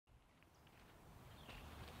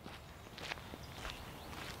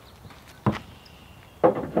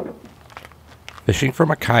Fishing from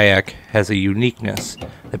a kayak has a uniqueness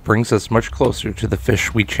that brings us much closer to the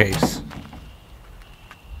fish we chase.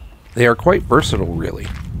 They are quite versatile, really.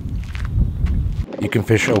 You can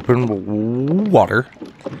fish open water,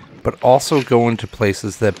 but also go into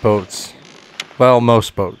places that boats, well,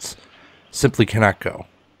 most boats, simply cannot go.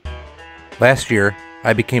 Last year,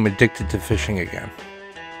 I became addicted to fishing again.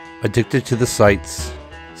 Addicted to the sights,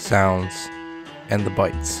 sounds, and the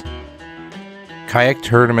bites. Kayak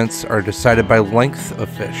tournaments are decided by length of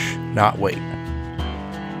fish, not weight.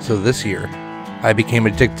 So this year, I became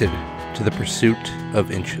addicted to the pursuit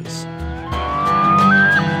of inches.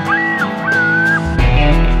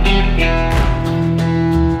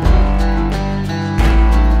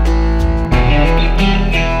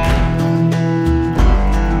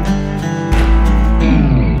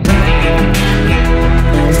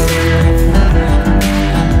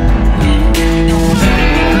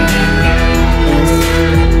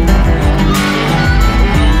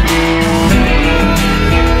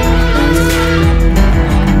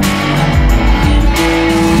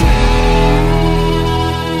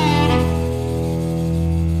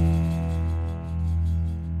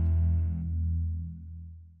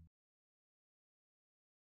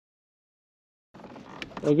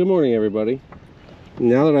 Well, good morning, everybody.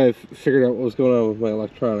 Now that I've figured out what was going on with my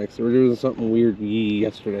electronics, they were doing something weird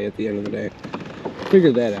yesterday at the end of the day.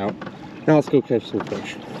 Figured that out. Now let's go catch some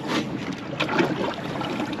fish.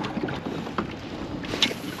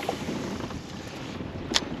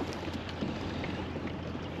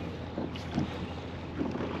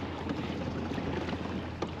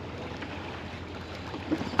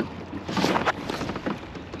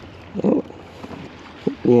 Oh,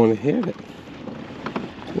 we want to have it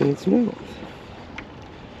in its mouth.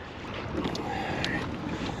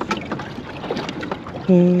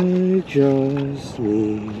 I just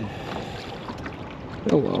need...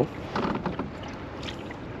 Hello.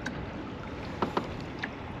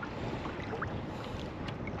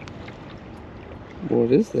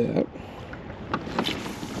 What is that?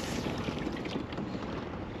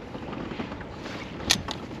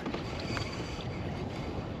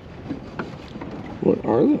 What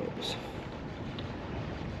are those?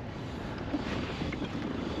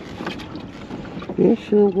 I'm not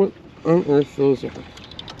sure what on earth those are.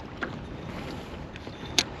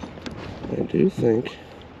 I do think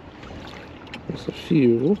there's a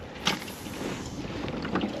few.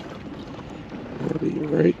 I'll be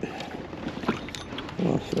right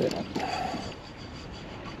off that.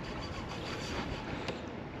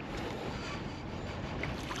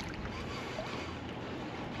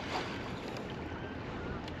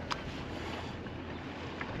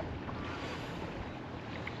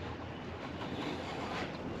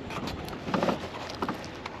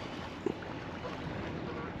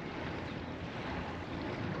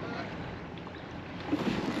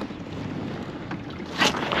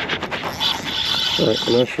 Alright,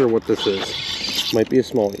 I'm not sure what this is. Might be a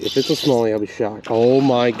smallie. If it's a smallie, I'll be shocked. Oh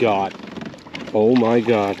my god. Oh my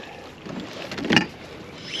god.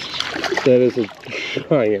 That is a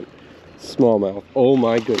giant smallmouth. Oh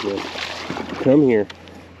my goodness. Come here.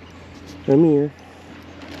 Come here.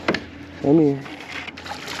 Come here.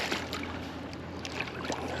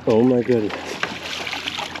 Oh my goodness.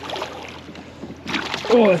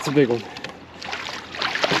 Oh, that's a big one.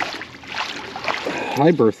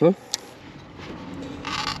 Hi, Bertha.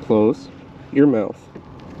 Close your mouth,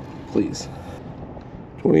 please.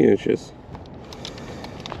 20 inches.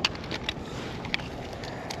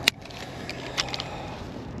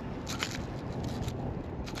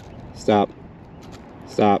 Stop.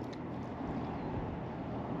 Stop.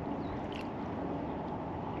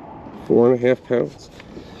 4.5 pounds.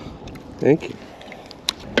 Thank you.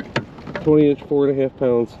 20 inch, 4.5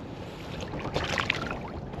 pounds.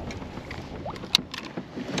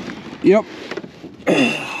 Yep.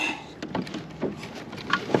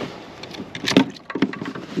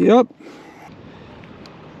 Yep.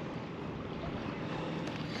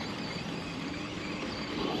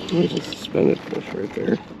 There's a suspended fish right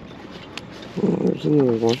there. Oh, there's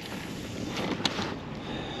another one.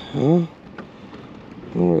 Huh?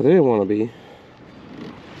 Where they want to be.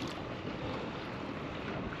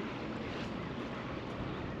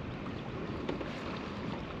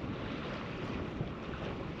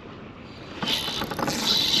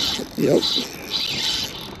 Yep.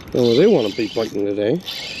 Oh, they want to be biting today.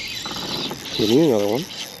 Give me another one.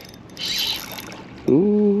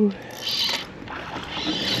 Ooh.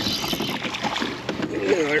 Give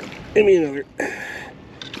me another. Give me another.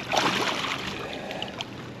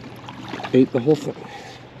 Ate the whole thing.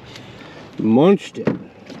 Munched it.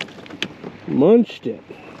 Munched it.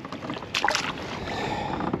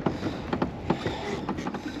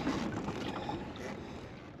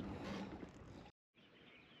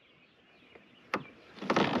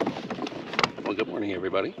 Well, good morning,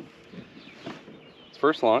 everybody. It's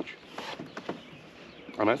first launch.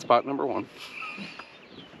 I'm at spot number 1.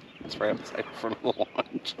 It's right outside in front of the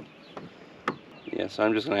launch. Yeah, so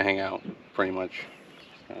I'm just going to hang out, pretty much.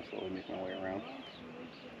 Just kind of slowly make my way around.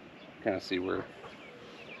 Kind of see where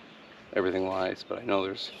everything lies, but I know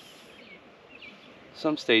there's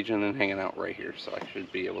some staging and hanging out right here, so I should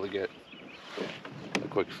be able to get a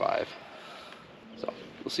quick 5. So,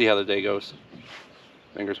 we'll see how the day goes.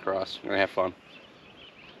 Fingers crossed. We're going to have fun.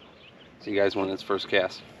 See you guys when it's first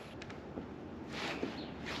cast.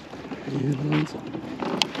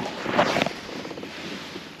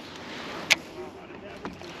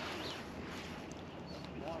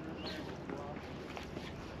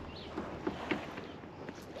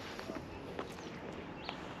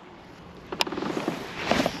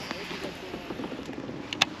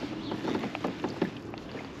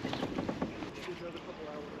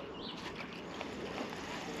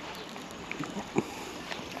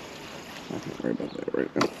 Not worry about that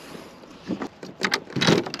right now.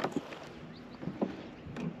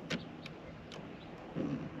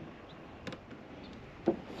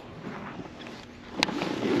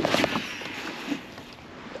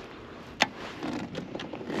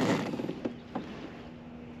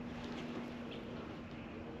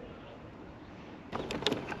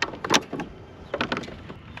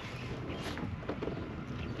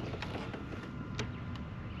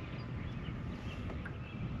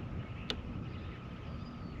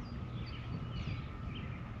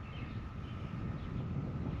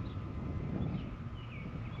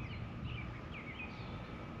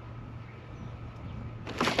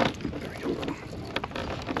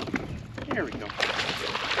 There we go. I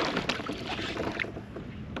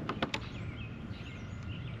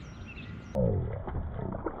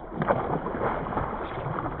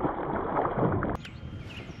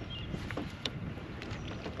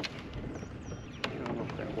don't know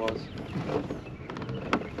what that was.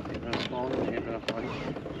 May have been a small one, may have been a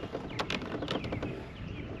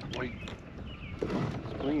white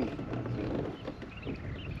screen.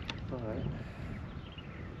 Alright.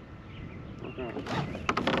 We're gonna start.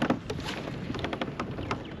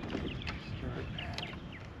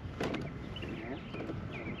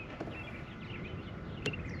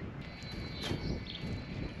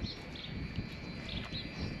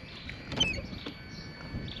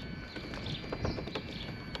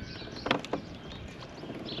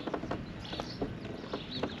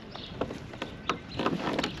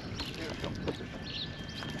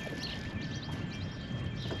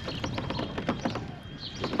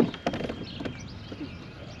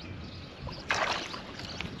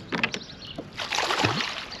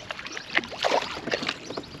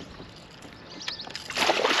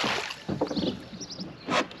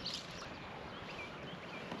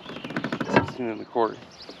 16 1/4.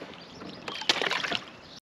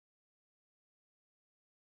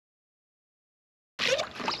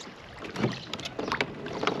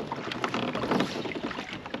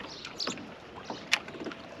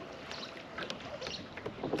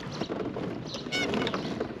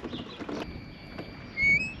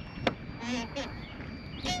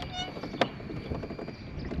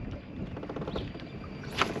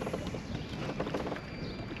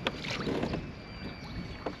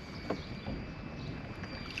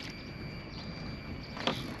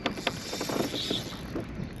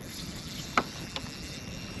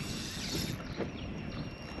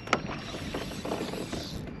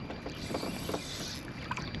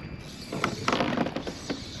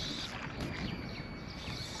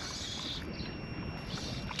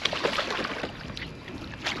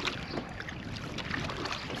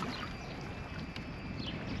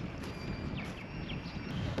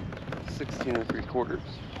 Sixteen 3/4.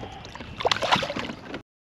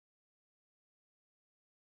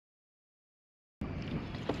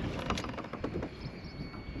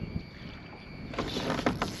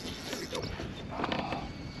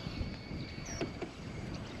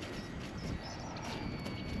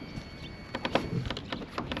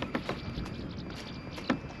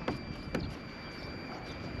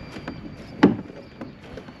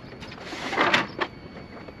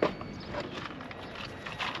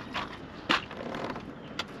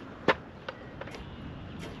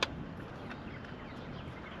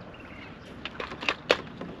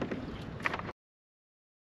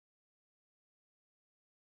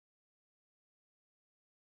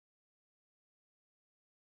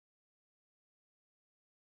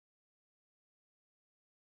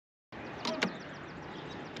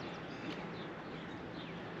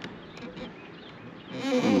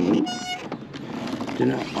 Do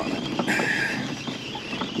not want it.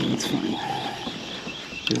 That's fine.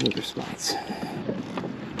 There's other spots.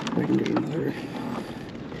 I can get another.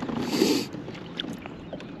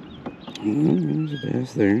 There's a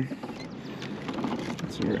bass there.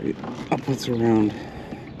 That's alright. I'll put it around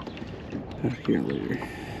out here later.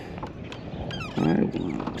 I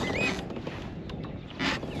want.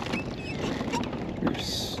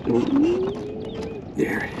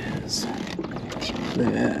 There it is.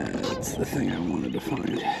 That's the thing I wanted to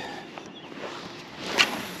find.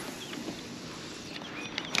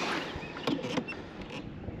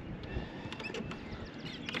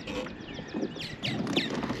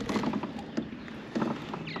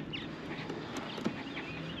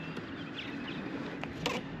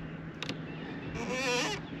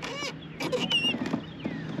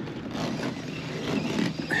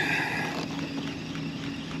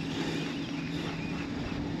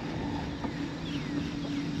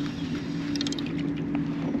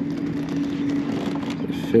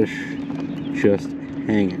 Fish just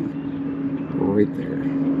hanging right there.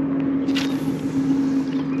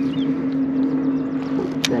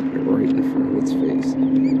 Drop it right in front of its face.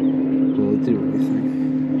 Will it do anything?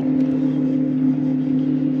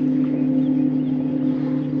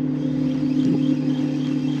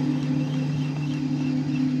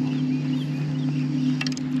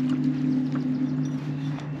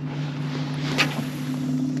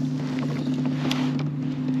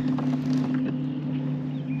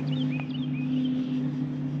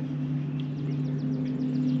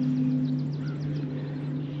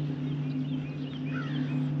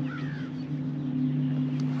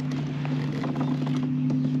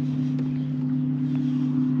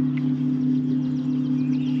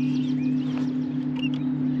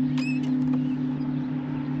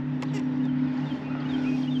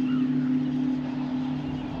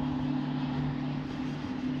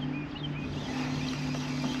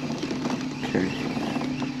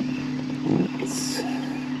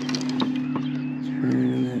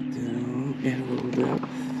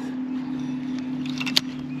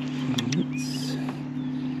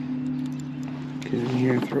 Get in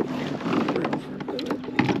here and throw it around for a minute.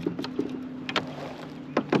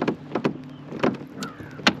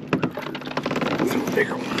 That's a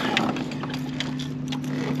bigger one.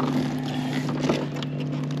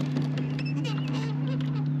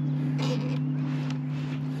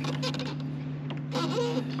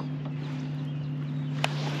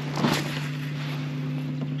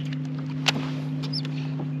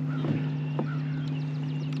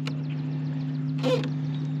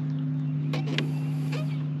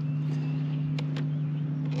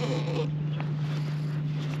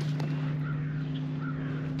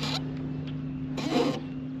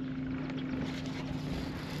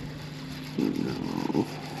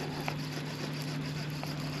 No.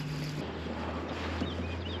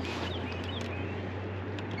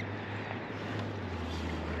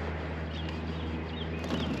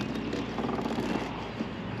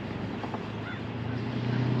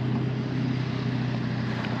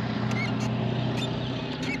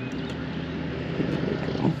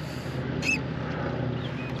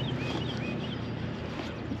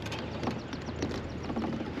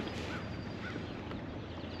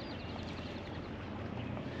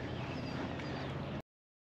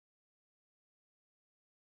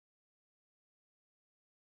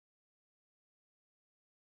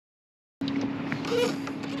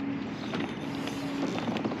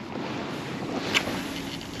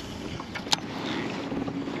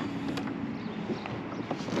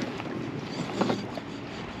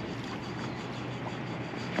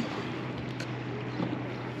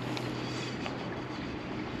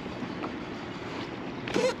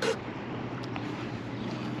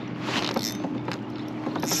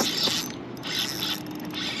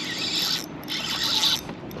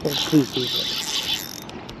 Please do that.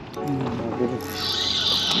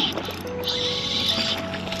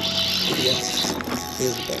 Yes,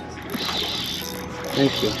 here's the bass.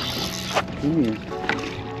 Thank you. Come here.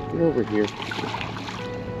 Get over here.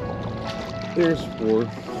 There's 4.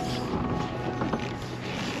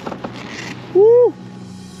 Woo!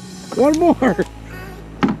 One more!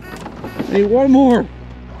 I need one more!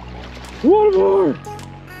 One more!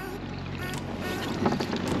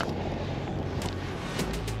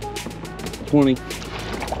 $20.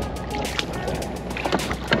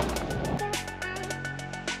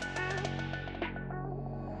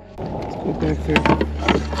 Let's go back there.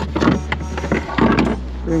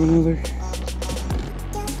 Grab another.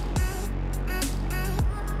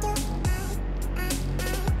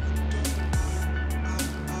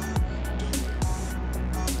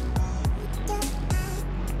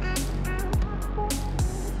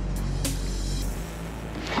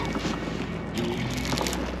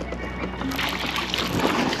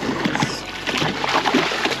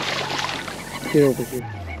 Get over here.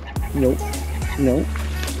 Nope. Nope.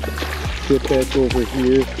 Get back over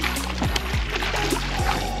here.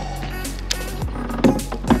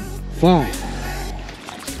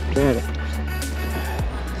 5. Got it.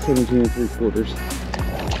 17 3/4.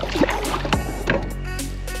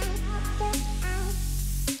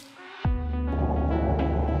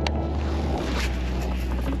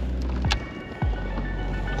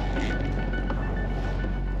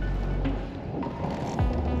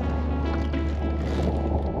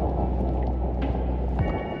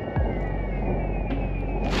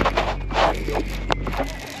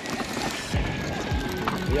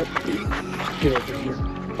 Yep. Get over here.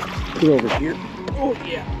 Get over here. Oh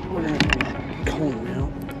yeah. We're gonna be calling now.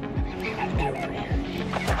 Get over here.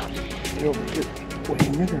 Get over here. Wait a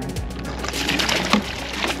minute.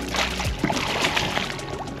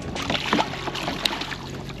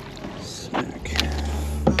 Smack.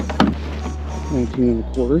 19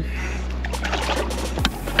 1/4.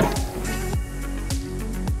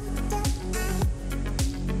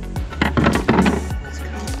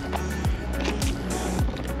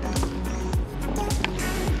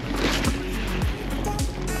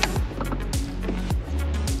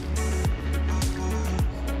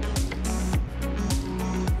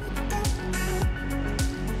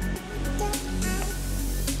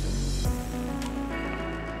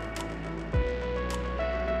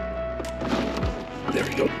 There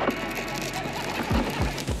we go.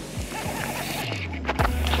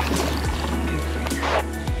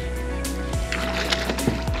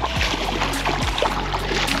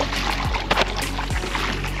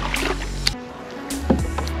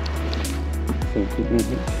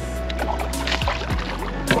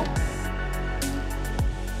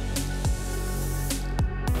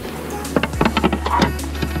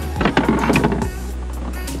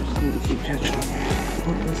 Keep catching them.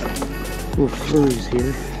 Little flurries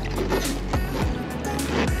here.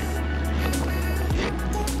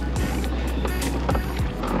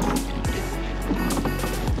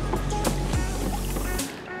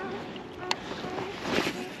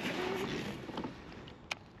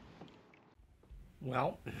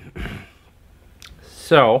 Well,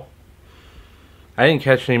 so I didn't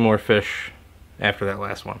catch any more fish after that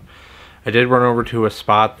last one. I did run over to a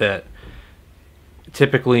spot that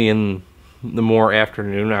typically in the more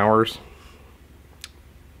afternoon hours,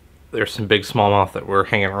 there's some big smallmouth that were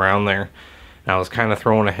hanging around there. And I was kind of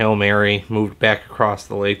throwing a Hail Mary, moved back across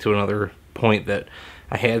the lake to another point that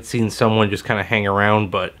I had seen someone just kind of hang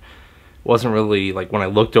around, but wasn't really, like, when I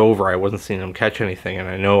looked over, I wasn't seeing them catch anything. And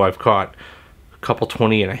I know I've caught a couple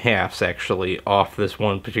 20.5s actually off this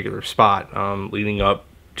one particular spot leading up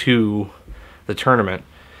to the tournament,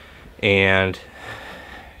 and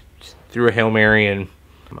just threw a Hail Mary. And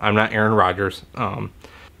I'm not Aaron Rodgers.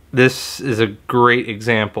 This is a great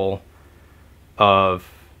example of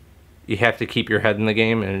you have to keep your head in the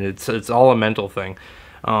game, and it's all a mental thing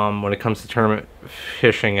when it comes to tournament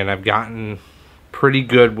fishing. And I've gotten pretty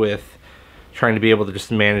good with trying to be able to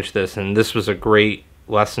just manage this, and this was a great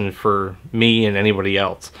lesson for me and anybody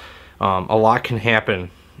else. A lot can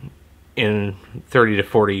happen in 30 to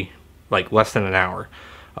 40, like less than an hour.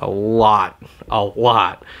 A lot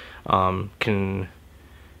can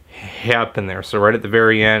happen there. So right at the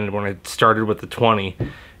very end, when I started with the 20,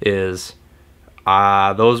 is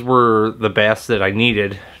those were the bass that I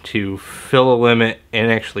needed to fill a limit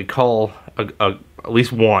and actually call at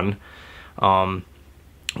least one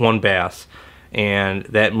bass, and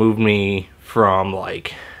that moved me from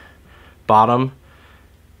like bottom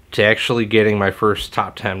to actually getting my first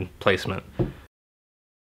top 10 placement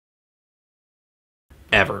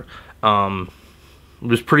ever. It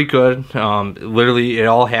was pretty good. Literally, it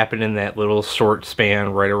all happened in that little short span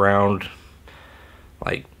right around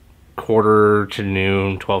like quarter to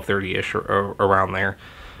noon, 12:30-ish, or around there.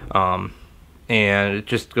 And it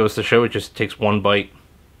just goes to show, it just takes one bite.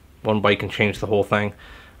 One bite can change the whole thing.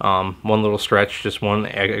 One little stretch, just one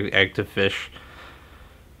active fish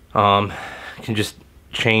can just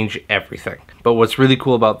change everything. But what's really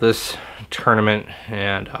cool about this tournament,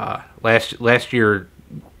 and last year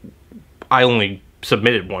I only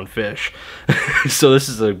submitted one fish, so this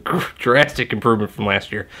is a drastic improvement from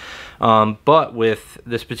last year. But with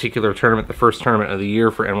this particular tournament, the first tournament of the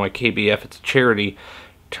year for NYKBF, it's a charity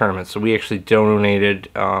tournament, so we actually donated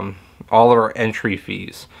all of our entry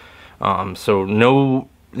fees. So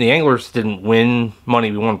the anglers didn't win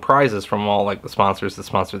money. We won prizes from all like the sponsors that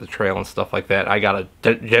sponsor the trail and stuff like that. I got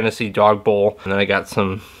a Genesee dog bowl, and then I got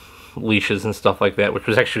some leashes and stuff like that, which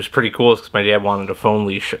was actually pretty cool because my dad wanted a phone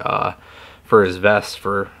leash for his vest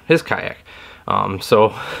for his kayak. So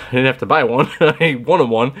I didn't have to buy one. I wanted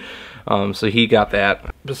one. So he got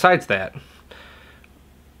that. Besides that,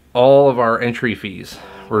 all of our entry fees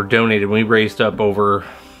were donated. We raised up over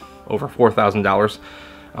 $4,000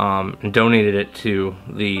 and donated it to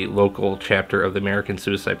the local chapter of the American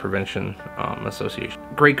Suicide Prevention Association.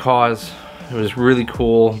 Great cause. It was really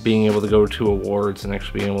cool being able to go to awards and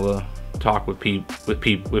actually being able to talk with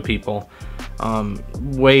people.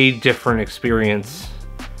 Way different experience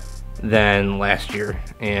than last year,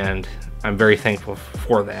 and I'm very thankful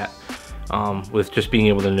for that. With just being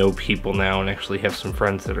able to know people now and actually have some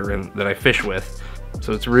friends that I fish with.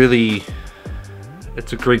 So it's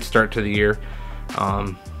a great start to the year.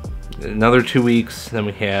 Another 2 weeks, then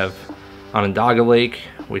we have Onondaga Lake,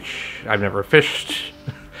 which I've never fished.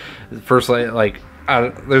 There's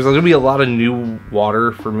gonna be a lot of new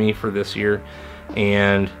water for me for this year,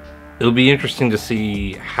 and it'll be interesting to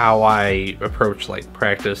see how I approach like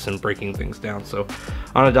practice and breaking things down. So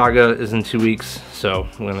Onondaga is in 2 weeks, so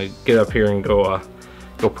I'm gonna get up here and go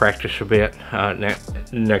practice a bit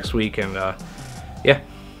next week, and yeah,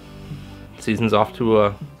 season's off to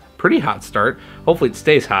a pretty hot start. Hopefully it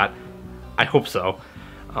stays hot. I hope so.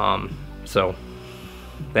 So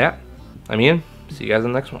that, I'm Ian. See you guys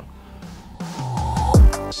in the next one.